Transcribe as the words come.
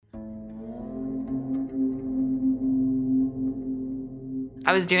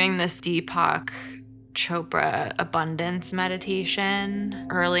I was doing this Deepak Chopra abundance meditation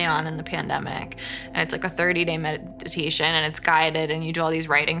early on in the pandemic. And it's like a 30-day meditation and it's guided and you do all these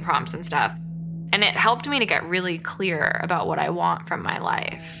writing prompts and stuff. And it helped me to get really clear about what I want from my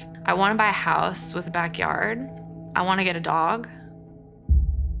life. I want to buy a house with a backyard. I want to get a dog.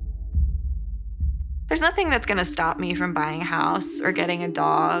 There's nothing that's going to stop me from buying a house or getting a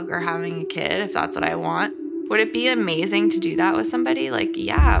dog or having a kid if that's what I want. Would it be amazing to do that with somebody? Like,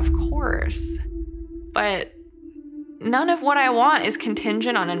 yeah, of course. But none of what I want is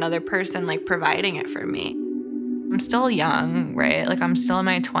contingent on another person like providing it for me. I'm still young, right? Like I'm still in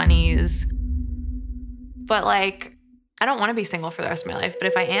my 20s. But like, I don't want to be single for the rest of my life. But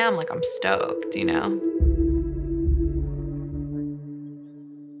if I am, like, I'm stoked, you know?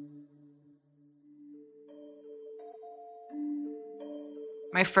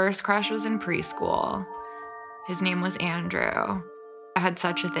 My first crush was in preschool. His name was Andrew. I had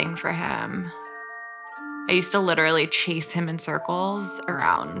such a thing for him. I used to literally chase him in circles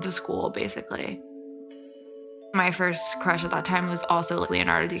around the school, basically. My first crush at that time was also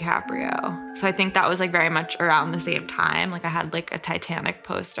Leonardo DiCaprio. So I think that was like very much around the same time. Like I had like a Titanic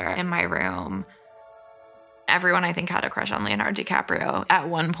poster in my room. Everyone I think had a crush on Leonardo DiCaprio at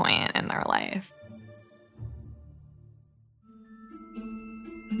one point in their life.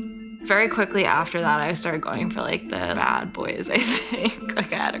 Very quickly after that, I started going for like the bad boys, I think.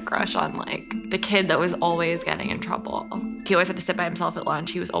 Like I had a crush on like the kid that was always getting in trouble. He always had to sit by himself at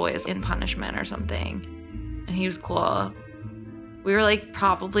lunch. He was always in punishment or something. And he was cool. We were like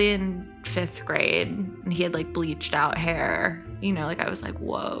probably in 5th grade and he had like bleached out hair. You know, like I was like,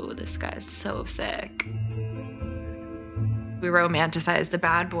 whoa, this guy's so sick. We romanticized the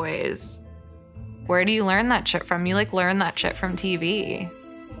bad boys. Where do you learn that shit from? You like learn that shit from TV.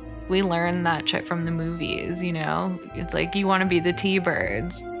 We learned that shit from the movies, you know? It's like, you want to be the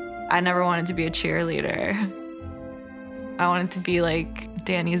T-Birds. I never wanted to be a cheerleader. I wanted to be like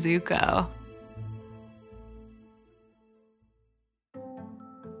Danny Zuko.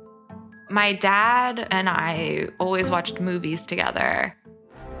 My dad and I always watched movies together.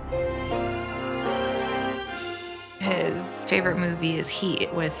 His favorite movie is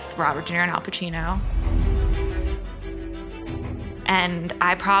Heat with Robert De Niro and Al Pacino. And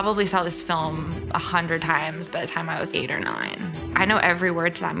I probably saw this film 100 times by the time I was 8 or 9. I know every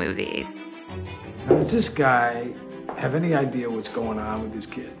word to that movie. Now, does this guy have any idea what's going on with this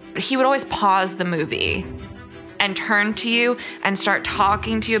kid? He would always pause the movie and turn to you and start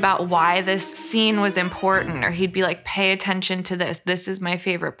talking to you about why this scene was important. Or he'd be like, pay attention to this. This is my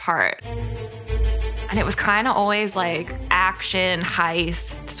favorite part. And it was kind of always like action,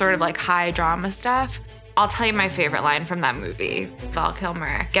 heist, sort of like high drama stuff. I'll tell you my favorite line from that movie. Val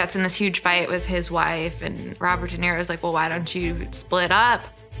Kilmer gets in this huge fight with his wife and Robert De Niro is like, well, why don't you split up?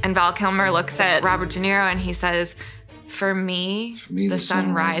 And Val Kilmer looks at Robert De Niro and he says, for me the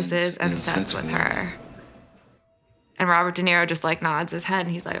sun rises and sets with her. And Robert De Niro just like nods his head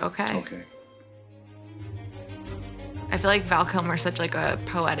and he's like, okay. Okay. I feel like Val Kilmer's such like a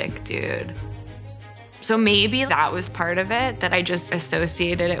poetic dude. So maybe that was part of it, that I just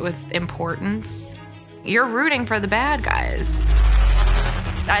associated it with importance. You're rooting for the bad guys.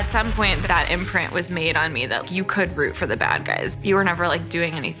 At some point, that imprint was made on me that you could root for the bad guys. You were never like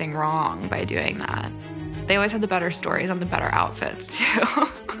doing anything wrong by doing that. They always had the better stories and the better outfits too.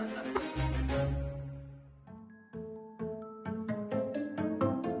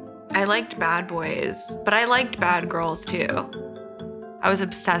 I liked bad boys, but I liked bad girls too. I was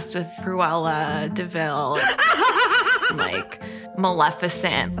obsessed with Cruella de Vil, like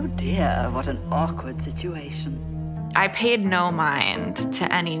Maleficent. Oh dear, what an awkward situation. I paid no mind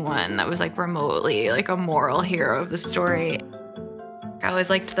to anyone that was like remotely like a moral hero of the story. I always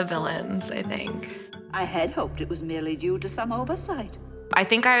liked the villains, I think. I had hoped it was merely due to some oversight. I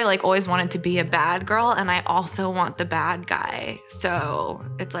think I like always wanted to be a bad girl and I also want the bad guy. So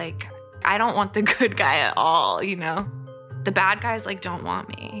it's like, I don't want the good guy at all, you know? The bad guys like don't want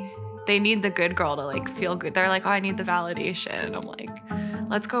me. They need the good girl to like feel good. They're like, oh, I need the validation. I'm like,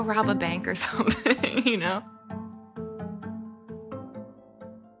 let's go rob a bank or something, you know?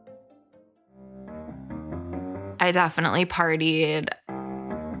 I definitely partied.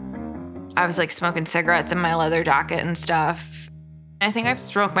 I was like smoking cigarettes in my leather jacket and stuff. I think I've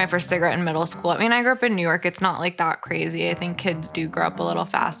smoked my first cigarette in middle school. I mean, I grew up in New York. It's not like that crazy. I think kids do grow up a little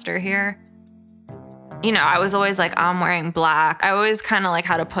faster here. You know, I was always like, I'm wearing black. I always kind of like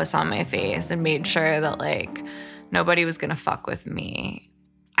had a puss on my face and made sure that like nobody was gonna fuck with me.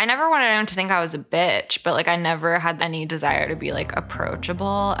 I never wanted anyone to think I was a bitch, but like I never had any desire to be like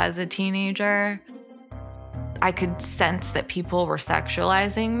approachable as a teenager. I could sense that people were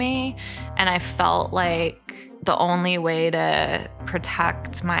sexualizing me, and I felt like the only way to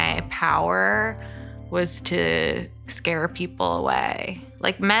protect my power was to scare people away,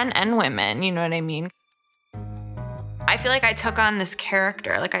 like men and women, you know what I mean? I feel like I took on this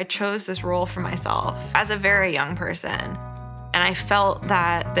character, like I chose this role for myself as a very young person. And I felt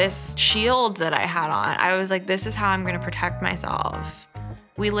that this shield that I had on, I was like, this is how I'm gonna protect myself.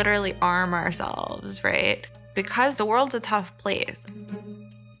 We literally arm ourselves, right? Because the world's a tough place.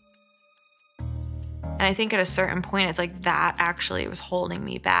 And I think at a certain point, it's like that actually was holding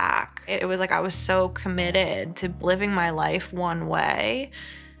me back. It was like I was so committed to living my life one way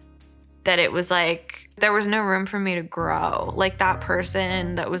that it was like there was no room for me to grow. Like that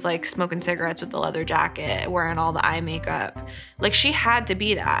person that was like smoking cigarettes with the leather jacket, wearing all the eye makeup, like she had to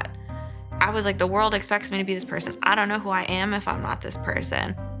be that. I was like, the world expects me to be this person. I don't know who I am if I'm not this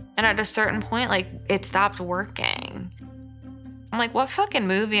person. And at a certain point, like it stopped working. I'm like, what fucking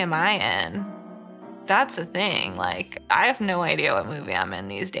movie am I in? That's the thing. Like, I have no idea what movie I'm in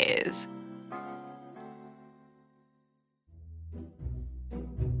these days.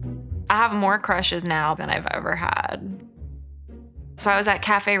 I have more crushes now than I've ever had. So I was at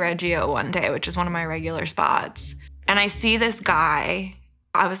Cafe Reggio one day, which is one of my regular spots. And I see this guy.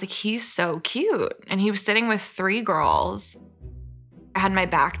 I was like, he's so cute. And he was sitting with 3 girls. I had my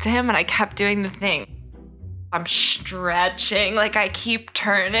back to him and I kept doing the thing. I'm stretching, like I keep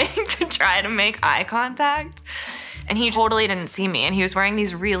turning to try to make eye contact. And he totally didn't see me. And he was wearing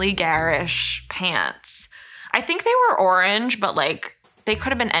these really garish pants. I think they were orange, but like they could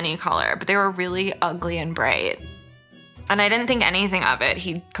have been any color, but they were really ugly and bright. And I didn't think anything of it.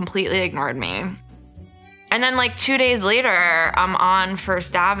 He completely ignored me. And then like 2 days later, I'm on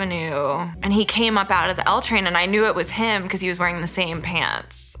First Avenue and he came up out of the L train and I knew it was him because he was wearing the same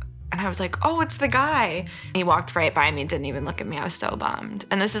pants. And I was like, oh, it's the guy. He walked right by me, didn't even look at me. I was so bummed.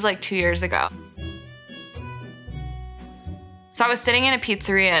 And this is like 2 years ago. So I was sitting in a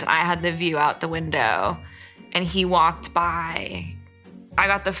pizzeria and I had the view out the window and he walked by. I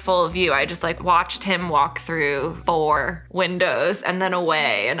got the full view. I just like watched him walk through 4 windows and then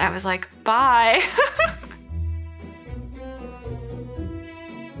away. And I was like, bye.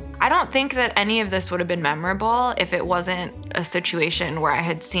 I don't think that any of this would have been memorable if it wasn't a situation where I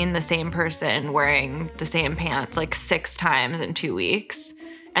had seen the same person wearing the same pants like 6 times in 2 weeks.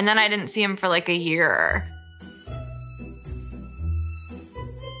 And then I didn't see him for like a year.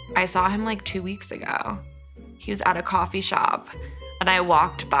 I saw him like 2 weeks ago. He was at a coffee shop and I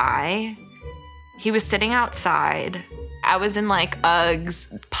walked by. He was sitting outside. I was in like Uggs,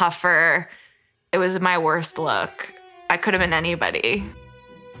 puffer. It was my worst look. I could have been anybody.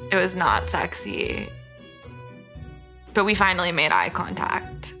 It was not sexy. But we finally made eye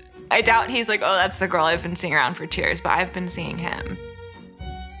contact. I doubt he's like, oh, that's the girl I've been seeing around for 2 years, but I've been seeing him.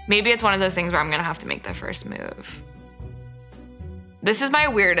 Maybe it's one of those things where I'm gonna have to make the first move. This is my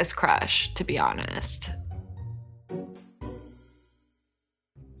weirdest crush, to be honest.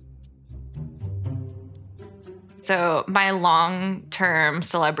 So my long-term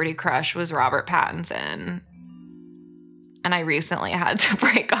celebrity crush was Robert Pattinson. And I recently had to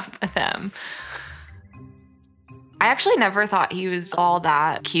break up with him. I actually never thought he was all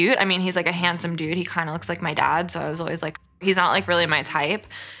that cute. I mean, he's like a handsome dude. He kind of looks like my dad. So I was always like, he's not like really my type.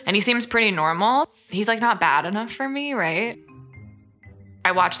 And he seems pretty normal. He's like not bad enough for me, right?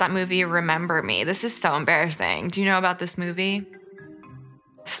 I watched that movie, Remember Me. This is so embarrassing. Do you know about this movie?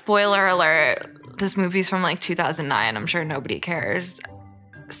 Spoiler alert, this movie's from like 2009. I'm sure nobody cares.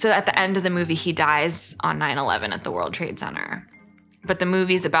 So at the end of the movie, he dies on 9/11 at the World Trade Center. But the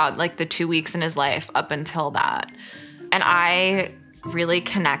movie's about like the 2 weeks in his life up until that. And I really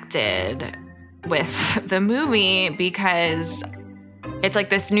connected with the movie because it's like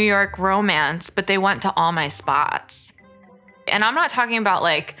this New York romance, but they went to all my spots. And I'm not talking about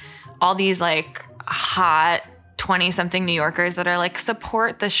like all these like hot 20-something New Yorkers that are like,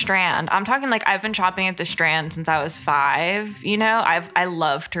 support the Strand. I'm talking like I've been shopping at the Strand since I was 5, you know? I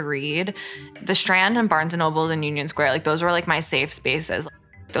love to read. The Strand and Barnes & Noble and Union Square, like those were like my safe spaces.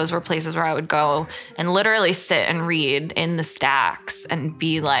 Those were places where I would go and literally sit and read in the stacks and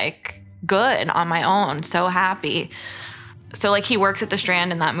be like good on my own, so happy. So like he works at the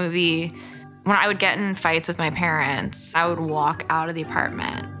Strand in that movie. When I would get in fights with my parents, I would walk out of the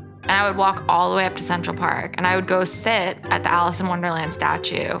apartment and I would walk all the way up to Central Park and I would go sit at the Alice in Wonderland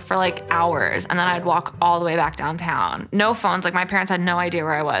statue for like hours. And then I'd walk all the way back downtown. No phones. Like my parents had no idea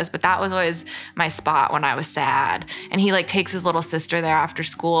where I was, but that was always my spot when I was sad. And he like takes his little sister there after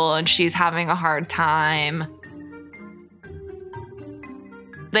school and she's having a hard time.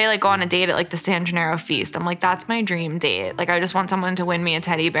 They like go on a date at like the San Gennaro feast. I'm like, that's my dream date. Like, I just want someone to win me a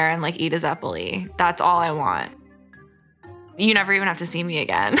teddy bear and like eat a Zeppeli. That's all I want. You never even have to see me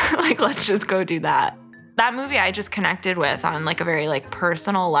again. Like, let's just go do that. That movie I just connected with on like a very like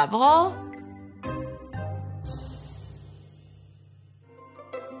personal level.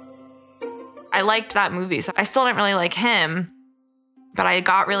 I liked that movie. So I still didn't really like him, but I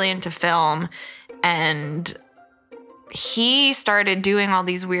got really into film, and he started doing all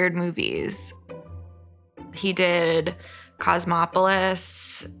these weird movies. He did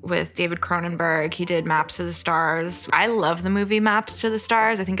Cosmopolis with David Cronenberg. He did Maps to the Stars. I love the movie Maps to the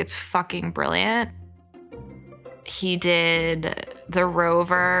Stars. I think it's fucking brilliant. He did The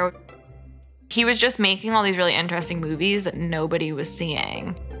Rover. He was just making all these really interesting movies that nobody was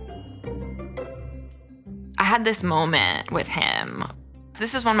seeing. I had this moment with him.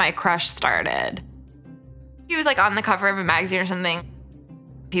 This is when my crush started. He was like on the cover of a magazine or something.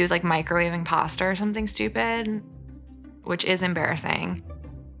 He was like microwaving pasta or something stupid, which is embarrassing.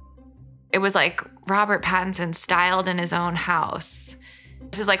 It was like Robert Pattinson styled in his own house.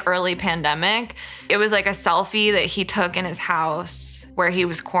 This is like early pandemic. It was like a selfie that he took in his house where he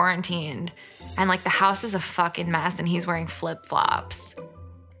was quarantined. And like the house is a fucking mess and he's wearing flip-flops.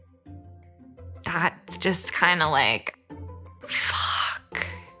 That's just kind of like, fuck.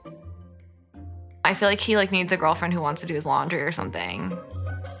 I feel like he like needs a girlfriend who wants to do his laundry or something.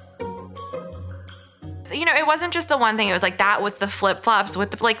 You know, it wasn't just the one thing. It was like that with the flip-flops,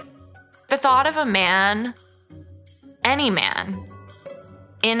 with the, like, the thought of a man, any man,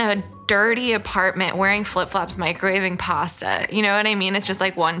 in a dirty apartment wearing flip-flops, microwaving pasta. You know what I mean? It's just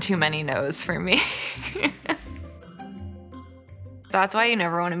like one too many no's for me. That's why you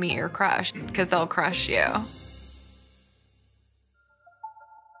never want to meet your crush, because they'll crush you.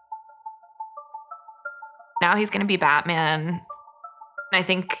 Now he's going to be Batman. I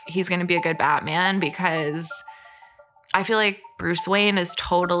think he's going to be a good Batman because I feel like Bruce Wayne is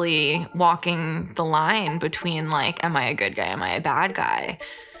totally walking the line between like, am I a good guy? Am I a bad guy?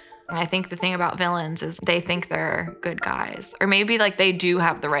 And I think the thing about villains is they think they're good guys. Or maybe like they do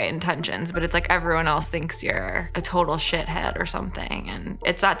have the right intentions, but it's like everyone else thinks you're a total shithead or something. And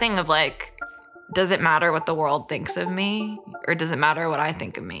it's that thing of like, does it matter what the world thinks of me? Or does it matter what I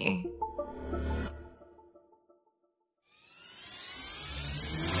think of me?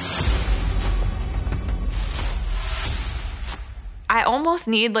 I almost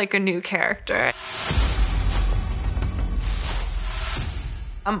need like a new character.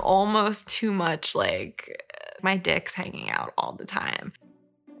 I'm almost too much like my dick's hanging out all the time.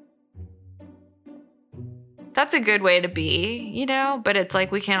 That's a good way to be, you know, but it's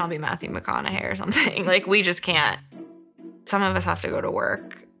like we can't all be Matthew McConaughey or something. Like we just can't. Some of us have to go to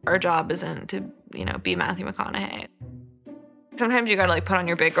work. Our job isn't to, you know, be Matthew McConaughey. Sometimes you gotta like put on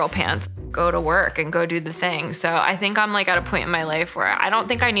your big girl pants, go to work and go do the thing. So I think I'm like at a point in my life where I don't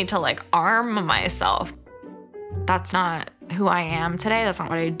think I need to like arm myself. That's not who I am today. That's not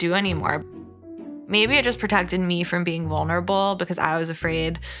what I do anymore. Maybe it just protected me from being vulnerable because I was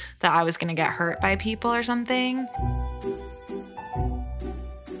afraid that I was gonna get hurt by people or something.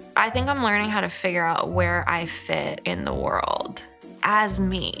 I think I'm learning how to figure out where I fit in the world as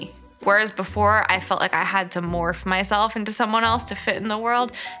me. Whereas before I felt like I had to morph myself into someone else to fit in the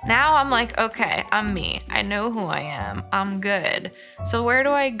world. Now I'm like, okay, I'm me. I know who I am. I'm good. So where do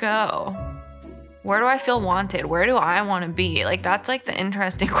I go? Where do I feel wanted? Where do I want to be? Like that's like the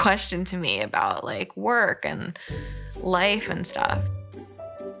interesting question to me about like work and life and stuff.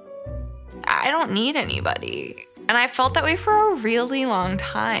 I don't need anybody. And I felt that way for a really long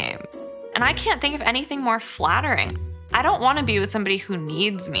time. And I can't think of anything more flattering. I don't want to be with somebody who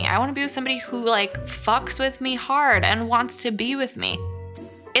needs me. I want to be with somebody who like fucks with me hard and wants to be with me.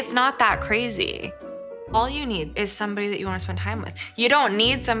 It's not that crazy. All you need is somebody that you want to spend time with. You don't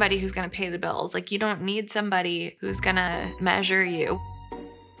need somebody who's going to pay the bills. Like you don't need somebody who's going to measure you.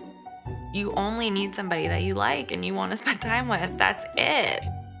 You only need somebody that you like and you want to spend time with. That's it.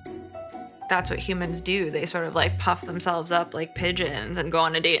 That's what humans do. They sort of like puff themselves up like pigeons and go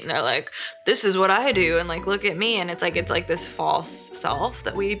on a date and they're like, this is what I do. And like, look at me. And it's like this false self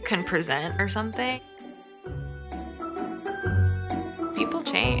that we can present or something. People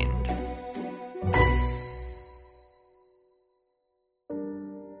change.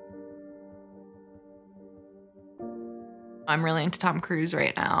 I'm really into Tom Cruise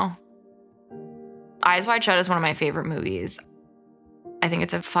right now. Eyes Wide Shut is one of my favorite movies. I think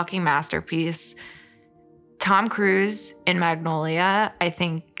it's a fucking masterpiece. Tom Cruise in Magnolia, I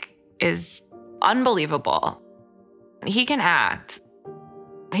think, is unbelievable. He can act.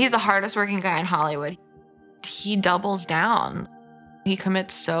 He's the hardest working guy in Hollywood. He doubles down. He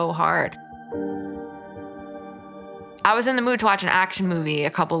commits so hard. I was in the mood to watch an action movie a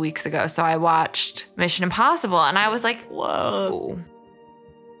couple weeks ago, so I watched Mission Impossible, and I was like, whoa.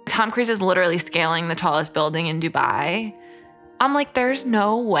 Tom Cruise is literally scaling the tallest building in Dubai. I'm like, there's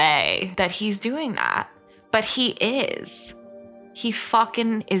no way that he's doing that. But he is. He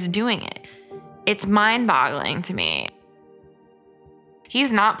fucking is doing it. It's mind-boggling to me.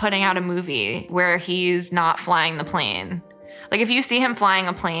 He's not putting out a movie where he's not flying the plane. Like, if you see him flying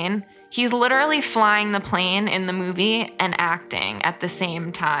a plane, he's literally flying the plane in the movie and acting at the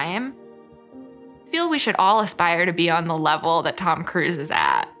same time. I feel we should all aspire to be on the level that Tom Cruise is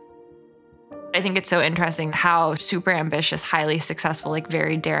at. I think it's so interesting how super ambitious, highly successful, like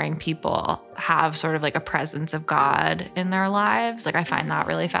very daring people have sort of like a presence of God in their lives. Like, I find that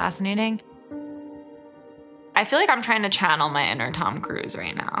really fascinating. I feel like I'm trying to channel my inner Tom Cruise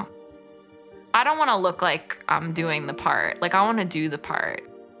right now. I don't want to look like I'm doing the part. Like, I want to do the part.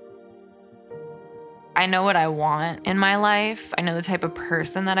 I know what I want in my life. I know the type of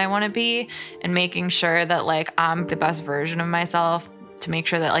person that I want to be, and making sure that like I'm the best version of myself, to make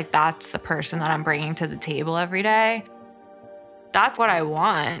sure that like that's the person that I'm bringing to the table every day. That's what I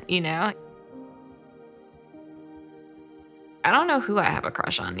want, you know? I don't know who I have a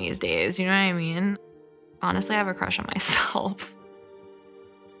crush on these days, you know what I mean? Honestly, I have a crush on myself.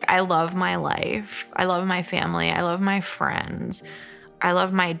 I love my life. I love my family. I love my friends. I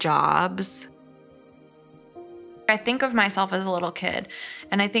love my jobs. I think of myself as a little kid,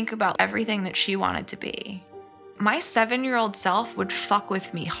 and I think about everything that she wanted to be. My 7-year-old self would fuck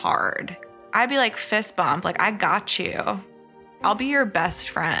with me hard. I'd be like, fist bump, like, I got you. I'll be your best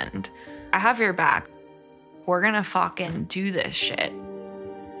friend. I have your back. We're gonna fucking do this shit.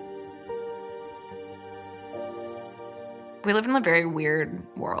 We live in a very weird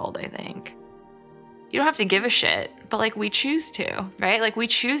world, I think. You don't have to give a shit, but like, we choose to, right? Like, we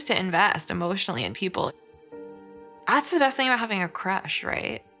choose to invest emotionally in people. That's the best thing about having a crush,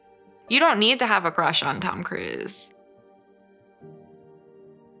 right? You don't need to have a crush on Tom Cruise.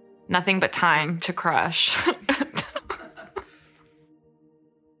 Nothing but time to crush.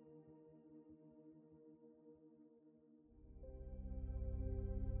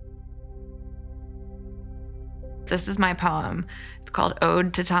 This is my poem. It's called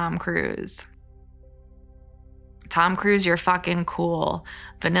Ode to Tom Cruise. Tom Cruise, you're fucking cool.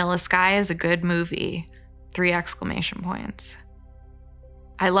 Vanilla Sky is a good movie. 3 exclamation points.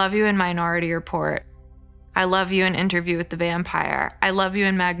 I love you in Minority Report. I love you in Interview with the Vampire. I love you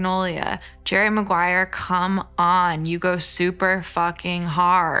in Magnolia. Jerry Maguire, come on. You go super fucking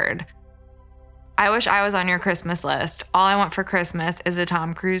hard. I wish I was on your Christmas list. All I want for Christmas is a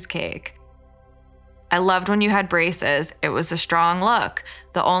Tom Cruise cake. I loved when you had braces. It was a strong look.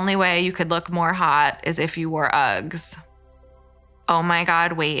 The only way you could look more hot is if you wore Uggs. Oh my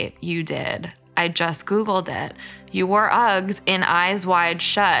God, wait, you did. I just Googled it. You wore Uggs in Eyes Wide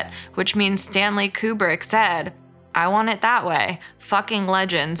Shut, which means Stanley Kubrick said, I want it that way. Fucking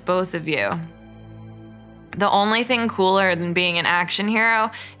legends, both of you. The only thing cooler than being an action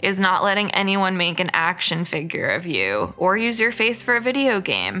hero is not letting anyone make an action figure of you or use your face for a video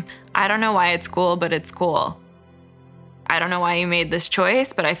game. I don't know why it's cool, but it's cool. I don't know why you made this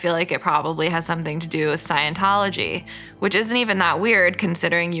choice, but I feel like it probably has something to do with Scientology, which isn't even that weird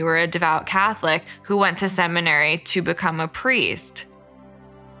considering you were a devout Catholic who went to seminary to become a priest.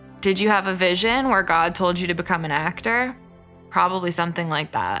 Did you have a vision where God told you to become an actor? Probably something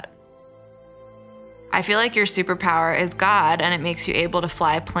like that. I feel like your superpower is God, and it makes you able to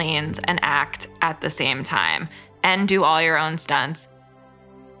fly planes and act at the same time and do all your own stunts.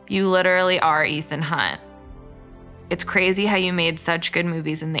 You literally are Ethan Hunt. It's crazy how you made such good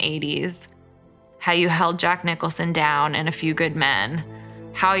movies in the 80s, how you held Jack Nicholson down in A Few Good Men,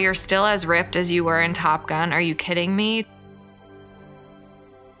 how you're still as ripped as you were in Top Gun. Are you kidding me?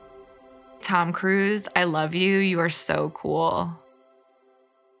 Tom Cruise, I love you. You are so cool.